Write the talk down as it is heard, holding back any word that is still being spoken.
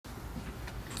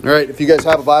All right, if you guys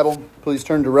have a Bible, please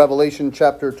turn to Revelation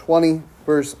chapter 20,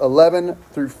 verse 11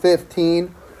 through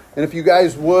 15. And if you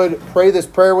guys would pray this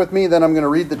prayer with me, then I'm going to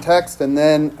read the text, and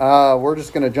then we're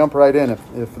just going to jump right in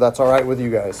if that's all right with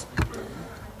you guys.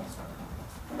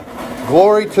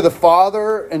 Glory to the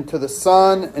Father, and to the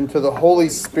Son, and to the Holy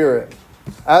Spirit,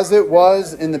 as it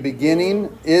was in the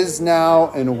beginning, is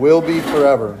now, and will be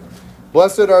forever.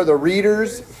 Blessed are the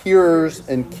readers, hearers,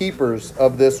 and keepers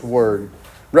of this word.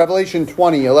 Revelation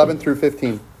 20, 11 through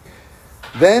 15.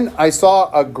 Then I saw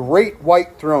a great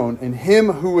white throne, and him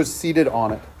who was seated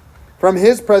on it. From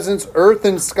his presence earth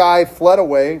and sky fled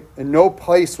away, and no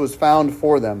place was found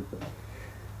for them.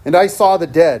 And I saw the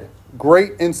dead,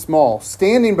 great and small,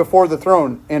 standing before the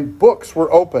throne, and books were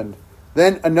opened.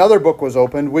 Then another book was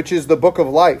opened, which is the book of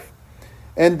life.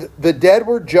 And the dead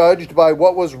were judged by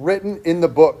what was written in the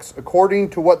books,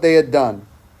 according to what they had done.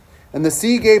 And the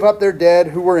sea gave up their dead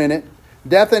who were in it.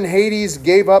 Death and Hades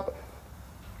gave up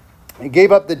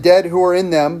the dead who were in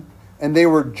them, and they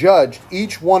were judged,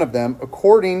 each one of them,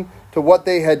 according to what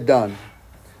they had done.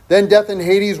 Then death and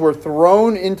Hades were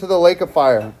thrown into the lake of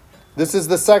fire. This is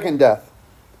the second death,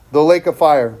 the lake of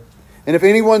fire. And if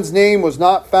anyone's name was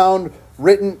not found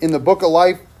written in the book of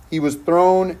life, he was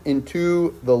thrown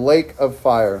into the lake of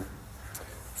fire.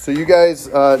 So you guys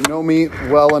know me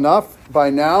well enough by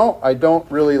now. I don't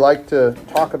really like to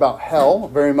talk about hell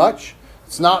very much.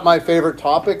 It's not my favorite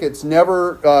topic. It's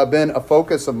never been a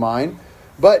focus of mine.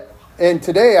 And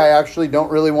today I actually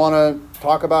don't really want to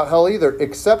talk about hell either,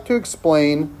 except to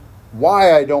explain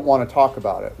why I don't want to talk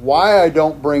about it, why I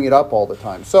don't bring it up all the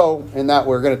time. So in that,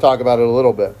 we're going to talk about it a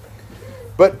little bit.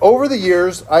 But over the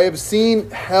years, I have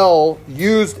seen hell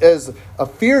used as a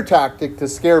fear tactic to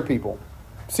scare people.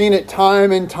 Seen it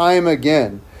time and time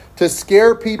again to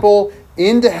scare people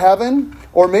into heaven,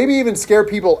 or maybe even scare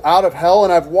people out of hell.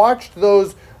 And I've watched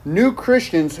those new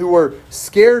Christians who are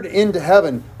scared into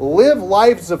heaven live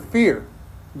lives of fear.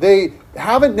 They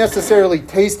haven't necessarily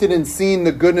tasted and seen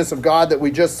the goodness of God that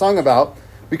we just sung about,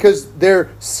 because they're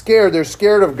scared. They're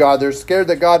scared of God. They're scared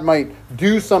that God might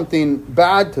do something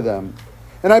bad to them.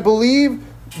 And I believe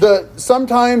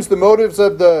sometimes the motives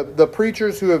of the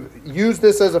preachers who have used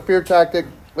this as a fear tactic,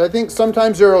 I think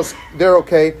sometimes they're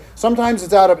okay. Sometimes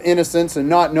it's out of innocence and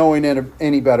not knowing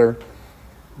any better.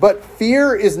 But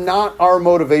fear is not our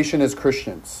motivation as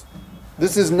Christians.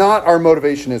 This is not our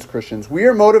motivation as Christians. We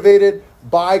are motivated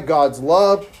by God's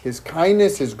love, His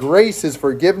kindness, His grace, His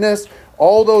forgiveness.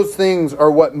 All those things are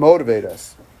what motivate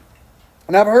us.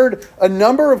 And I've heard a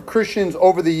number of Christians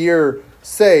over the year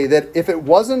say that if it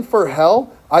wasn't for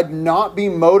hell, I'd not be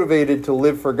motivated to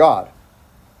live for God.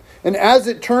 And as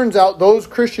it turns out, those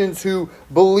Christians who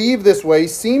believe this way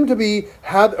seem to me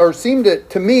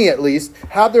at least,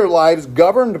 have their lives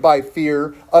governed by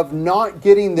fear of not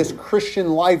getting this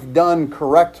Christian life done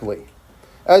correctly.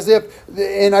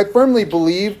 And I firmly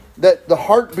believe that the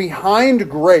heart behind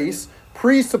grace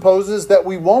presupposes that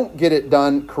we won't get it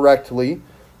done correctly,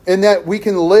 and that we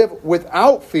can live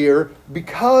without fear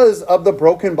because of the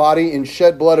broken body and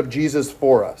shed blood of Jesus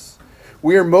for us.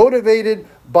 We are motivated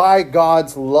by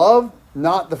God's love,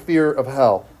 not the fear of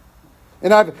hell.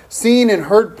 And I've seen and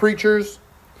heard preachers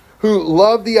who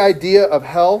love the idea of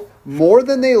hell more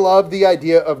than they love the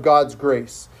idea of God's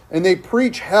grace. And they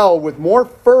preach hell with more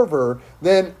fervor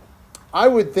than I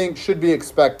would think should be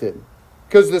expected.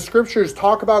 Because the scriptures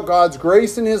talk about God's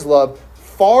grace and His love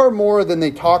far more than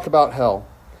they talk about hell.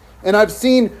 And I've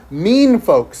seen mean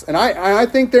folks, and I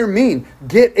think they're mean,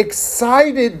 get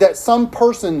excited that some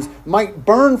persons might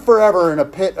burn forever in a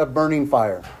pit of burning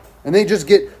fire. And they just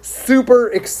get super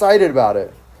excited about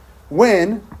it.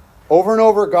 When, over and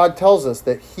over, God tells us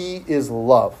that He is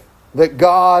love. That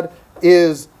God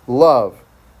is love.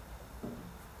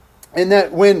 And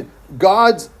that when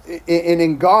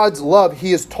in God's love,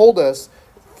 He has told us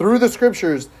through the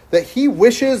scriptures that He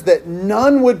wishes that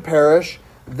none would perish.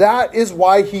 That is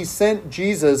why He sent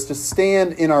Jesus to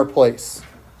stand in our place.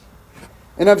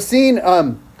 And I've seen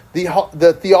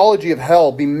the theology of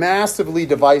hell be massively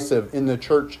divisive in the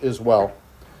church as well.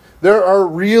 There are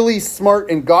really smart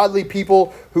and godly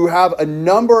people who have a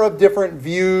number of different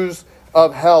views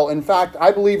of hell. In fact,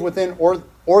 I believe within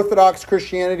Orthodox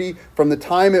Christianity, from the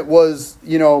time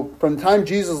from the time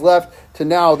Jesus left to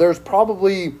now, there's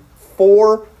probably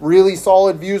 4 really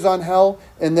solid views on hell,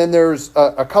 and then there's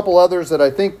a couple others that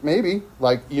I think maybe,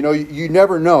 you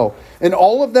never know. And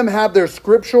all of them have their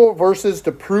scriptural verses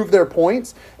to prove their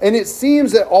points, and it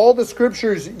seems that all the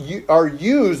scriptures are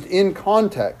used in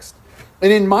context.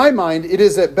 And in my mind, it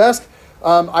is at best,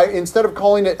 instead of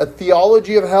calling it a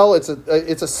theology of hell, it's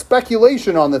a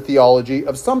speculation on the theology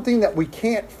of something that we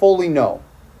can't fully know.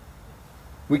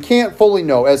 We can't fully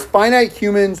know. As finite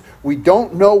humans, we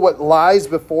don't know what lies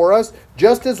before us,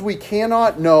 just as we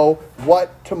cannot know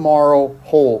what tomorrow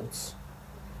holds.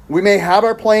 We may have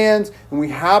our plans and we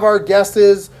have our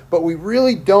guesses, but we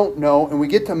really don't know, and we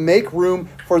get to make room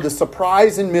for the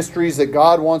surprise and mysteries that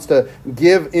God wants to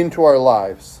give into our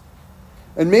lives.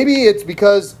 And maybe it's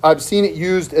because I've seen it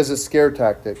used as a scare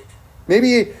tactic.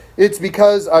 Maybe it's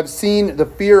because I've seen the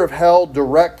fear of hell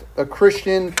direct a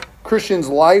Christian's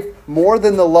life more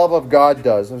than the love of God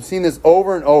does. I've seen this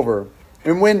over and over.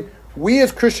 And when we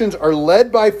as Christians are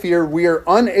led by fear, we are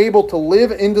unable to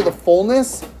live into the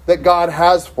fullness that God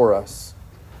has for us.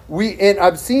 And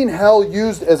I've seen hell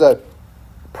used as a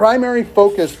primary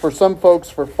focus for some folks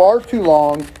for far too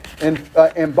long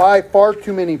and by far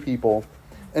too many people.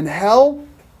 And hell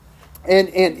and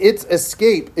its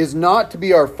escape is not to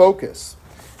be our focus.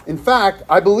 In fact,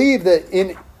 I believe that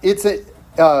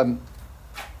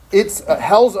it's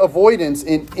hell's avoidance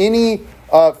in any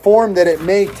form that it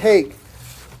may take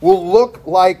will look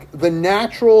like the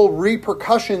natural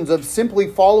repercussions of simply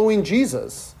following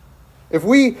Jesus. If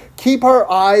we keep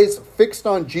our eyes fixed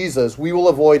on Jesus, we will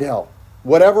avoid hell,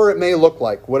 whatever it may look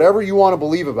like, whatever you want to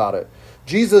believe about it.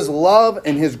 Jesus' love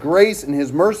and his grace and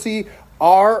his mercy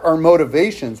are our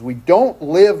motivations. We don't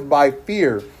live by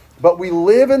fear, but we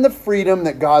live in the freedom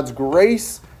that God's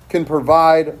grace can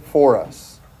provide for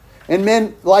us.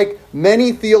 And like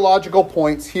many theological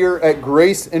points here at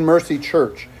Grace and Mercy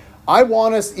Church, I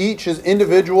want us each as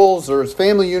individuals or as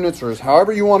family units or as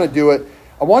however you want to do it,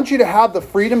 I want you to have the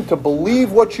freedom to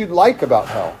believe what you'd like about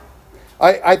hell.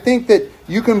 I think that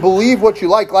you can believe what you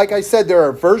like. Like I said, there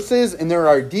are verses and there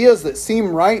are ideas that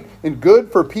seem right and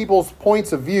good for people's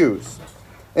points of views.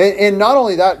 And not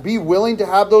only that, be willing to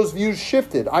have those views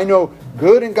shifted. I know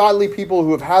good and godly people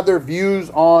who have had their views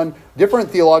on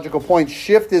different theological points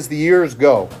shift as the years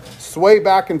go, sway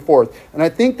back and forth. And I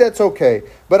think that's okay.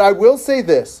 But I will say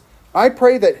this. I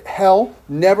pray that hell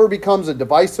never becomes a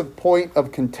divisive point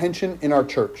of contention in our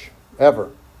church,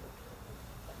 ever.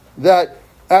 That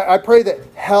I pray that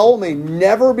hell may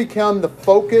never become the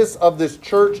focus of this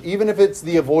church, even if it's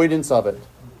the avoidance of it.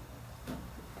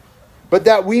 But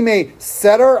that we may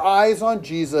set our eyes on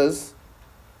Jesus,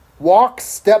 walk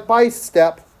step by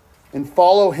step, and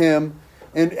follow him.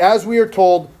 And as we are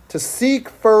told, to seek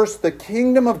first the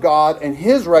kingdom of God and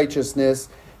his righteousness,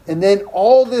 and then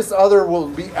all this other will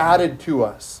be added to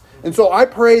us. And so I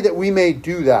pray that we may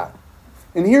do that.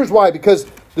 And here's why. Because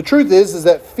the truth is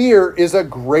that fear is a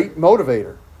great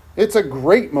motivator. It's a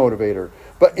great motivator.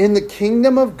 But in the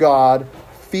kingdom of God,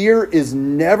 fear is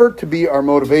never to be our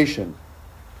motivation.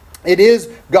 It is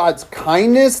God's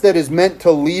kindness that is meant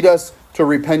to lead us to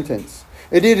repentance.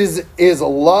 It is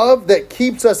love that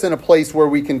keeps us in a place where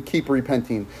we can keep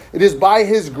repenting. It is by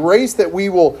his grace that we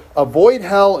will avoid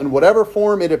hell in whatever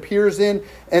form it appears in.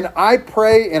 And I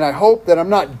pray and I hope that I'm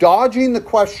not dodging the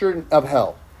question of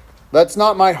hell. That's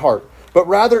not my heart. But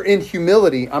rather in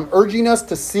humility, I'm urging us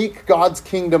to seek God's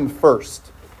kingdom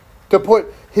first. To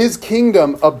put his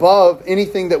kingdom above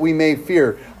anything that we may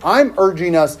fear. I'm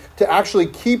urging us to actually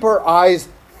keep our eyes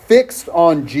fixed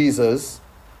on Jesus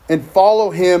and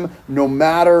follow him no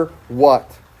matter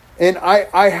what. And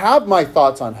I have my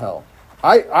thoughts on hell.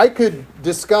 I could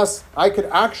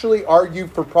actually argue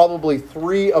for probably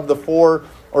 3 of the 4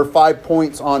 or 5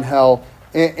 points on hell.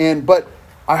 But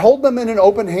I hold them in an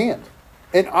open hand.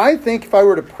 And I think if I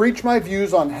were to preach my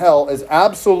views on hell as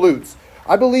absolutes,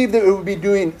 I believe that it would be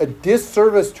doing a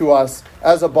disservice to us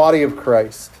as a body of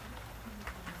Christ.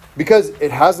 Because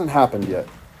it hasn't happened yet.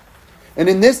 And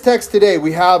in this text today,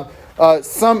 we have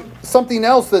something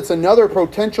else that's another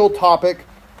potential topic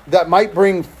that might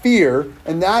bring fear,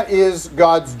 and that is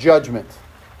God's judgment.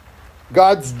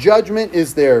 God's judgment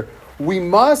is there. We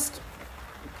must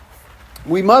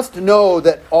know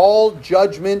that all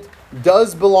judgment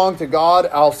does belong to God.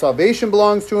 All salvation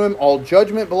belongs to him. All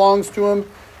judgment belongs to him.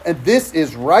 And this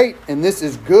is right, and this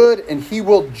is good, and he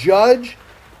will judge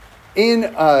in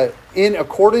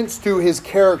accordance to his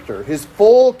character. His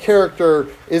full character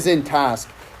is intact.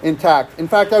 In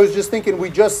fact, I was just thinking, we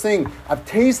just sing, I've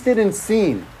tasted and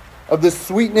seen of the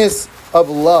sweetness of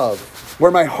love,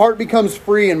 where my heart becomes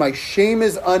free and my shame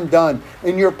is undone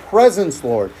in your presence,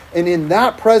 Lord. And in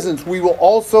that presence, we will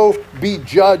also be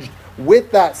judged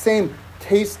with that same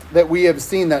taste that we have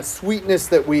seen, that sweetness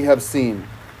that we have seen.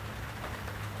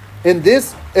 And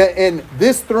this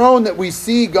throne that we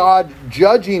see God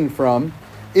judging from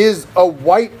is a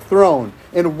white throne.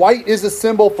 And white is a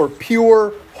symbol for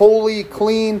pure, holy,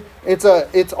 clean.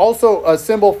 It's also a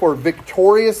symbol for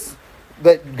victorious,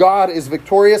 that God is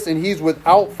victorious and he's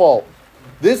without fault.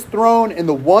 This throne and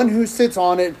the one who sits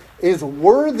on it is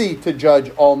worthy to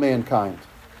judge all mankind.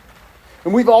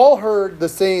 And we've all heard the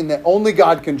saying that only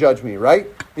God can judge me, right?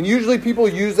 And usually people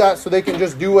use that so they can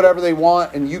just do whatever they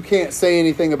want and you can't say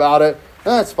anything about it.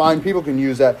 That's fine. People can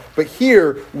use that. But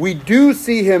here, we do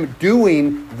see him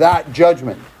doing that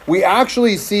judgment. We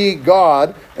actually see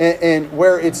God, and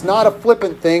where it's not a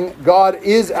flippant thing, God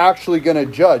is actually going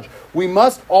to judge. We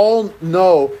must all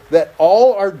know that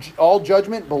all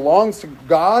judgment belongs to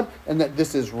God, and that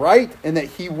this is right, and that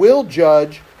he will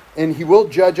judge, and he will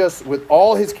judge us with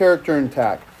all his character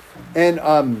intact. And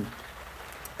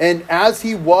as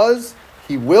he was,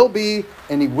 he will be,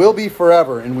 and he will be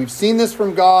forever. And we've seen this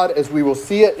from God as we will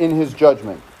see it in his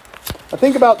judgment. I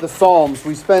think about the Psalms.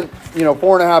 We spent,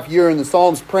 4.5 years in the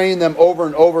Psalms praying them over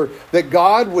and over, that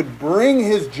God would bring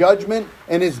his judgment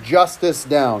and his justice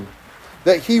down.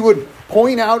 That he would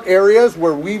point out areas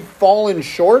where we've fallen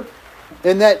short,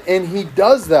 and he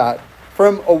does that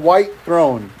from a white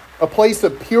throne, a place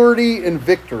of purity and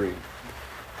victory.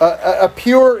 A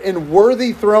pure and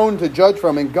worthy throne to judge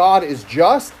from, and God is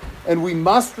just, and we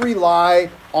must rely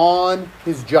on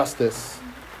his justice.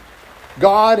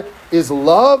 God is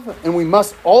love, and we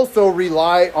must also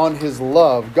rely on his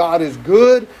love. God is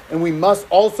good, and we must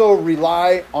also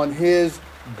rely on his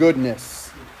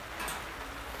goodness.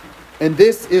 And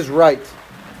this is right.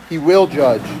 He will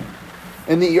judge.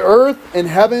 And the earth and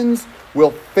heavens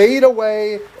will fade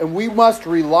away, and we must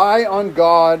rely on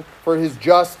God for his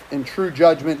just and true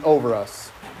judgment over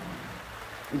us.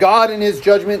 God in his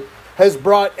judgment has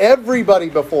brought everybody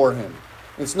before him.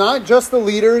 It's not just the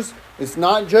leaders. It's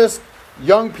not just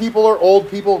young people or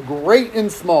old people, great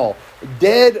and small.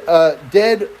 Dead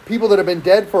people that have been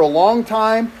dead for a long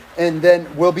time and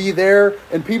then will be there.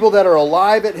 And people that are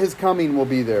alive at his coming will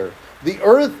be there. The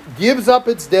earth gives up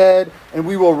its dead, and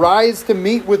we will rise to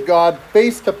meet with God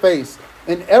face to face.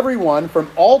 And everyone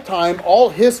from all time, all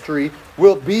history,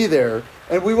 will be there.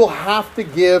 And we will have to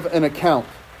give an account.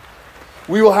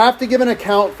 We will have to give an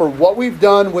account for what we've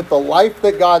done with the life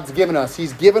that God's given us.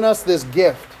 He's given us this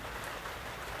gift.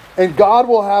 And God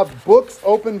will have books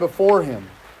open before him.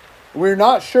 We're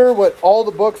not sure what all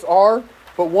the books are,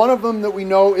 but one of them that we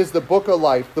know is the book of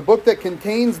life, the book that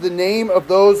contains the name of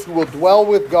those who will dwell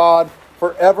with God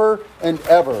forever and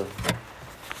ever.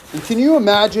 And can you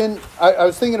imagine, I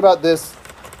was thinking about this,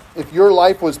 if your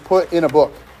life was put in a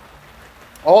book.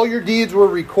 All your deeds were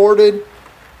recorded,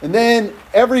 and then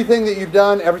everything that you've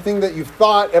done, everything that you've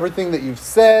thought, everything that you've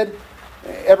said,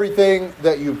 everything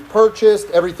that you've purchased,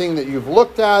 everything that you've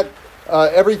looked at,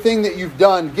 everything that you've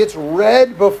done gets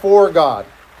read before God.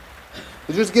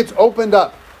 It just gets opened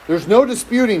up. There's no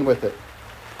disputing with it.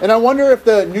 And I wonder if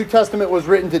the New Testament was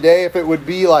written today, if it would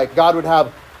be like God would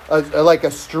have like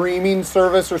a streaming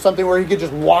service or something where he could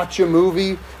just watch a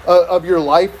movie of your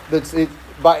life.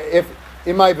 If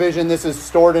in my vision this is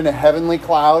stored in a heavenly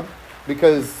cloud,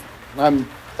 because I'm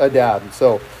a dad,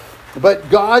 so. But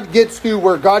God gets to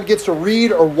where God gets to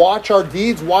read or watch our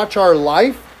deeds, watch our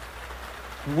life.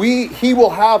 He will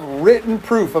have written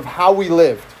proof of how we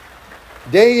lived.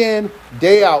 Day in,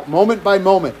 day out, moment by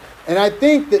moment. And I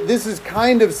think that this is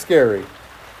kind of scary.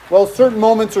 Well, certain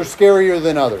moments are scarier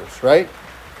than others, right?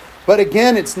 But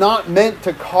again, it's not meant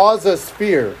to cause us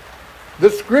fear. The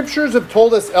scriptures have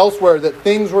told us elsewhere that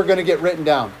things were going to get written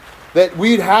down, that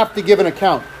we'd have to give an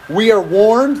account. We are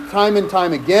warned time and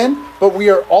time again, but we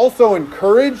are also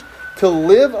encouraged to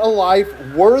live a life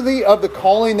worthy of the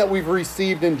calling that we've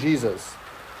received in Jesus.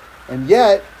 And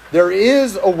yet, there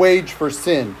is a wage for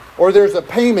sin, or there's a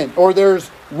payment, or there's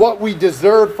what we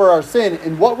deserve for our sin.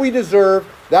 And what we deserve,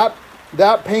 that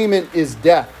payment is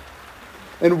death.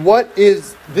 And what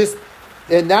is this?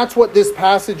 And that's what this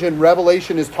passage in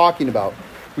Revelation is talking about.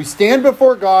 We stand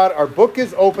before God, our book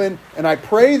is open, and I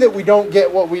pray that we don't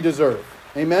get what we deserve.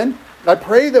 Amen? I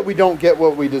pray that we don't get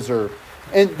what we deserve.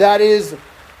 And that is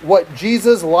what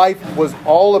Jesus' life was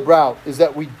all about, is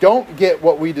that we don't get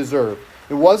what we deserve.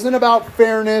 It wasn't about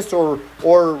fairness or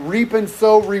reap and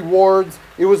sow rewards.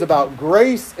 It was about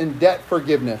grace and debt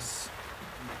forgiveness.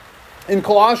 In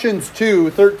Colossians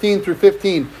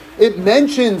 2:13-15, it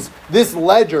mentions this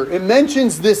ledger. It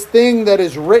mentions this thing that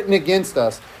is written against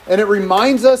us. And it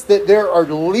reminds us that there are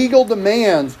legal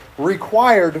demands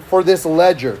required for this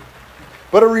ledger.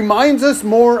 But it reminds us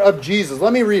more of Jesus.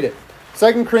 Let me read it.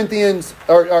 Colossians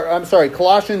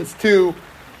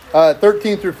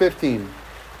 2:13-15.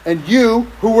 And you,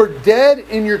 who were dead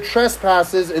in your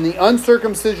trespasses and the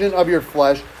uncircumcision of your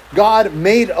flesh, God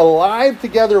made alive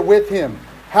together with him,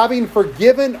 having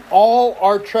forgiven all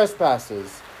our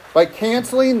trespasses, by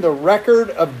canceling the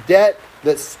record of debt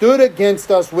that stood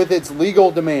against us with its legal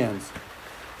demands.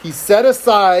 He set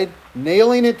aside,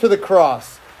 nailing it to the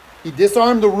cross. He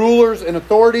disarmed the rulers and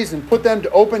authorities and put them to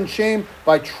open shame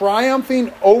by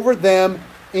triumphing over them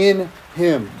in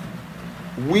him.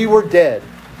 We were dead,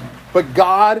 but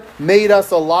God made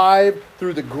us alive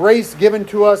through the grace given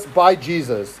to us by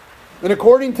Jesus. And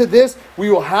according to this, we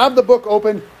will have the book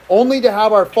open only to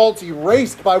have our faults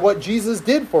erased by what Jesus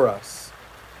did for us.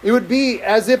 It would be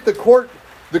as if the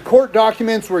court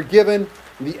documents were given,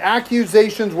 the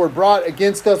accusations were brought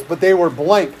against us, but they were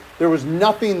blank. There was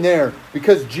nothing there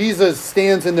because Jesus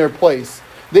stands in their place.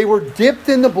 They were dipped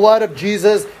in the blood of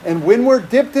Jesus, and when we're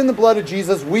dipped in the blood of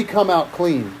Jesus, we come out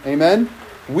clean. Amen?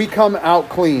 We come out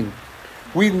clean.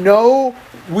 We know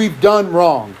we've done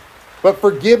wrong, but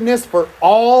forgiveness for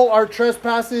all our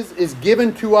trespasses is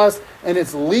given to us, and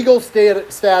its legal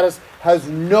status has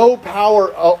no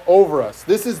power over us.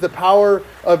 This is the power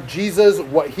of Jesus,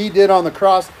 what he did on the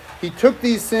cross. He took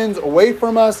these sins away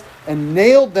from us and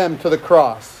nailed them to the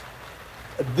cross.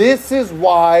 This is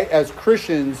why, as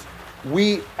Christians,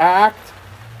 we act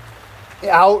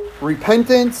out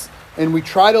repentance and we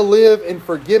try to live in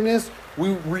forgiveness.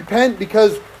 We repent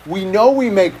because we know we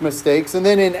make mistakes. And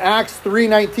then in Acts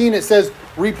 3:19 it says,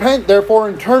 repent therefore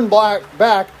and turn back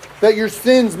that your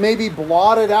sins may be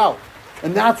blotted out.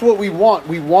 And that's what we want.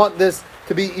 We want this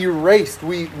to be erased.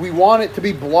 We want it to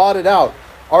be blotted out.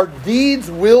 Our deeds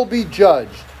will be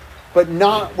judged, but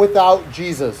not without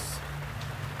Jesus.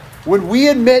 When we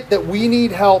admit that we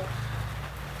need help,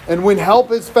 and when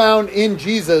help is found in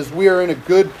Jesus, we are in a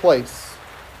good place.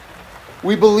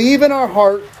 We believe in our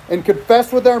heart and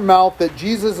confess with our mouth that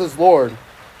Jesus is Lord.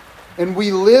 And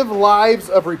we live lives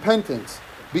of repentance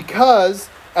because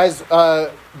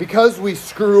we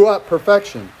screw up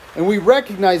perfection. And we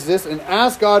recognize this and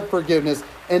ask God forgiveness,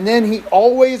 and then he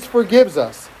always forgives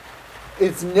us.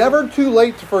 It's never too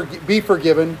late to be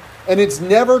forgiven, and it's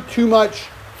never too much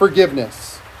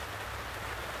forgiveness.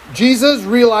 Jesus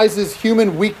realizes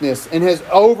human weakness and has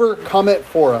overcome it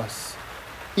for us.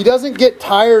 He doesn't get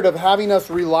tired of having us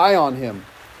rely on him.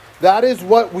 That is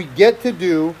what we get to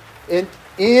do in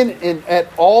at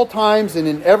all times and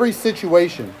in every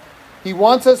situation. He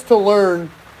wants us to learn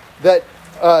that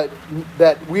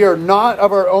we are not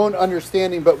of our own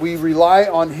understanding, but we rely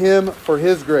on him for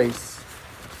his grace.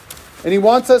 And he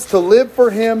wants us to live for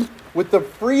him with the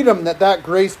freedom that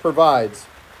grace provides.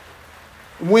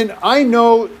 When I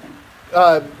know,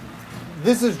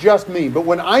 this is just me, but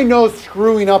when I know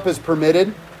screwing up is permitted,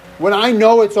 when I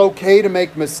know it's okay to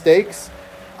make mistakes,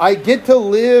 I get to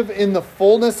live in the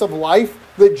fullness of life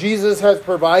that Jesus has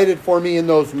provided for me in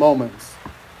those moments.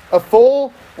 A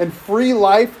full and free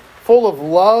life full of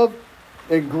love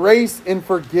and grace and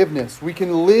forgiveness. We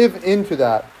can live into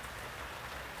that.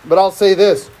 But I'll say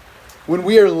this. When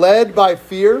we are led by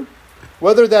fear,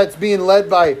 whether that's being led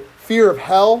by fear of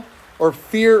hell or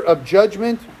fear of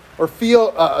judgment, or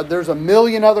there's a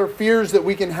million other fears that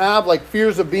we can have, like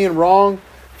fears of being wrong,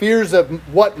 fears of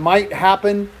what might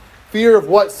happen, fear of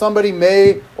what somebody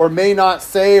may or may not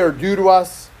say or do to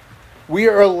us. We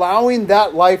are allowing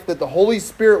that life that the Holy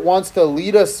Spirit wants to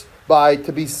lead us by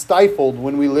to be stifled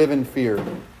when we live in fear.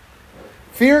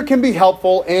 Fear can be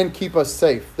helpful and keep us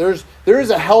safe. There is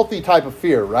a healthy type of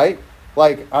fear, right?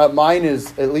 Like mine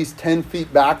is at least 10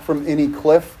 feet back from any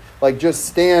cliff. Like just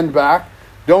stand back.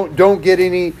 Don't get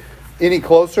any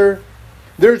closer.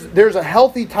 There's a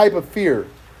healthy type of fear,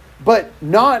 but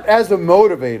not as a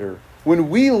motivator. When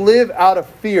we live out of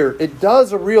fear, it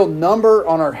does a real number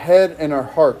on our head and our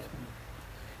heart.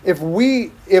 If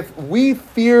we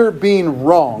fear being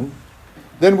wrong,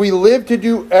 then we live to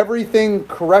do everything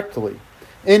correctly.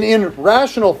 And in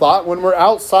rational thought, when we're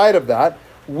outside of that,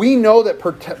 we know that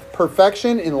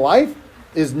perfection in life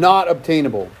is not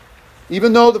obtainable.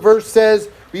 Even though the verse says,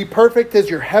 be perfect as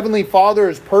your heavenly Father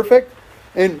is perfect.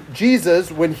 And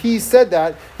Jesus, when he said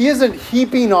that, he isn't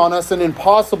heaping on us an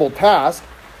impossible task.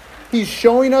 He's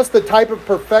showing us the type of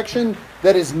perfection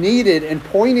that is needed and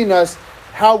pointing us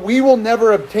how we will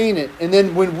never obtain it. And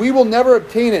then when we will never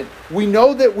obtain it, we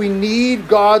know that we need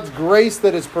God's grace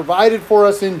that is provided for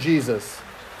us in Jesus.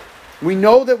 We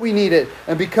know that we need it.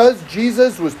 And because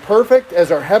Jesus was perfect,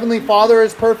 as our Heavenly Father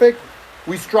is perfect,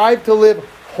 we strive to live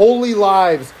holy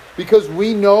lives because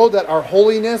we know that our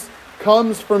holiness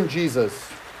comes from Jesus.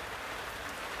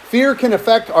 Fear can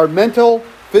affect our mental,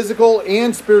 physical,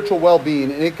 and spiritual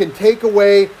well-being, and it can take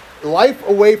life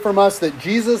away from us that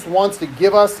Jesus wants to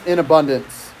give us in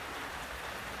abundance.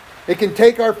 It can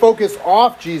take our focus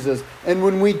off Jesus, and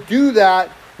when we do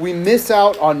that, we miss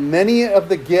out on many of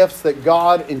the gifts that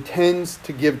God intends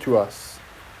to give to us.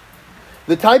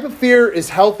 The type of fear is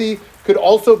healthy, could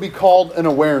also be called an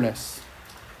awareness.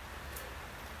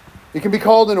 It can be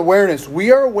called an awareness.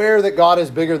 We are aware that God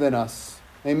is bigger than us.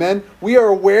 Amen? We are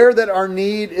aware that our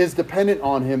need is dependent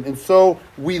on Him, and so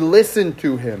we listen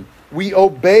to Him. We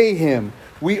obey Him.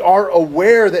 We are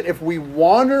aware that if we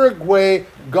wander away,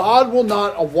 God will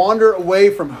not wander away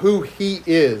from who He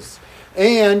is.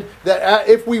 And that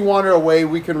if we wander away,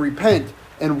 we can repent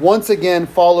and once again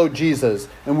follow Jesus.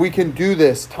 And we can do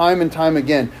this time and time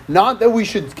again. Not that we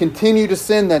should continue to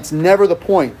sin, that's never the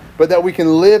point, but that we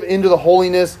can live into the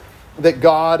holiness that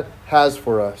God has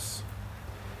for us.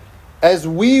 As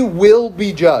we will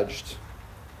be judged,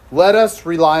 let us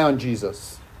rely on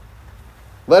Jesus.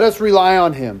 Let us rely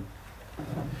on Him.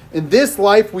 In this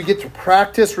life, we get to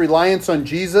practice reliance on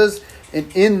Jesus,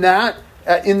 and in that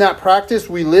practice,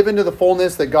 we live into the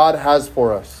fullness that God has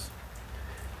for us.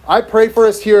 I pray for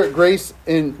us here at Grace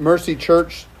and Mercy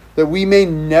Church that we may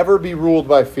never be ruled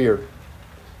by fear,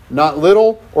 not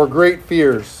little or great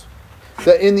fears.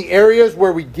 That in the areas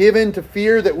where we give in to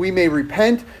fear, that we may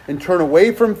repent and turn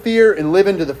away from fear and live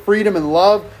into the freedom and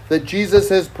love that Jesus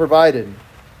has provided.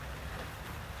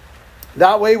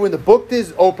 That way, when the book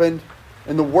is opened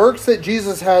and the works that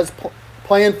Jesus has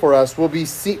planned for us will be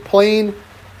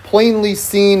plainly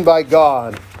seen by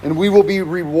God, and we will be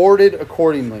rewarded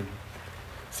accordingly.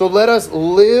 So let us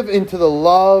live into the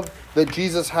love that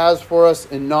Jesus has for us,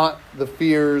 and not the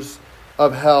fears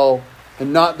of hell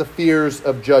and not the fears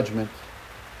of judgment.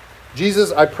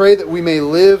 Jesus, I pray that we may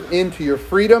live into your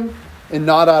freedom and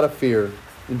not out of fear.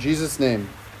 In Jesus' name,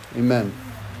 amen.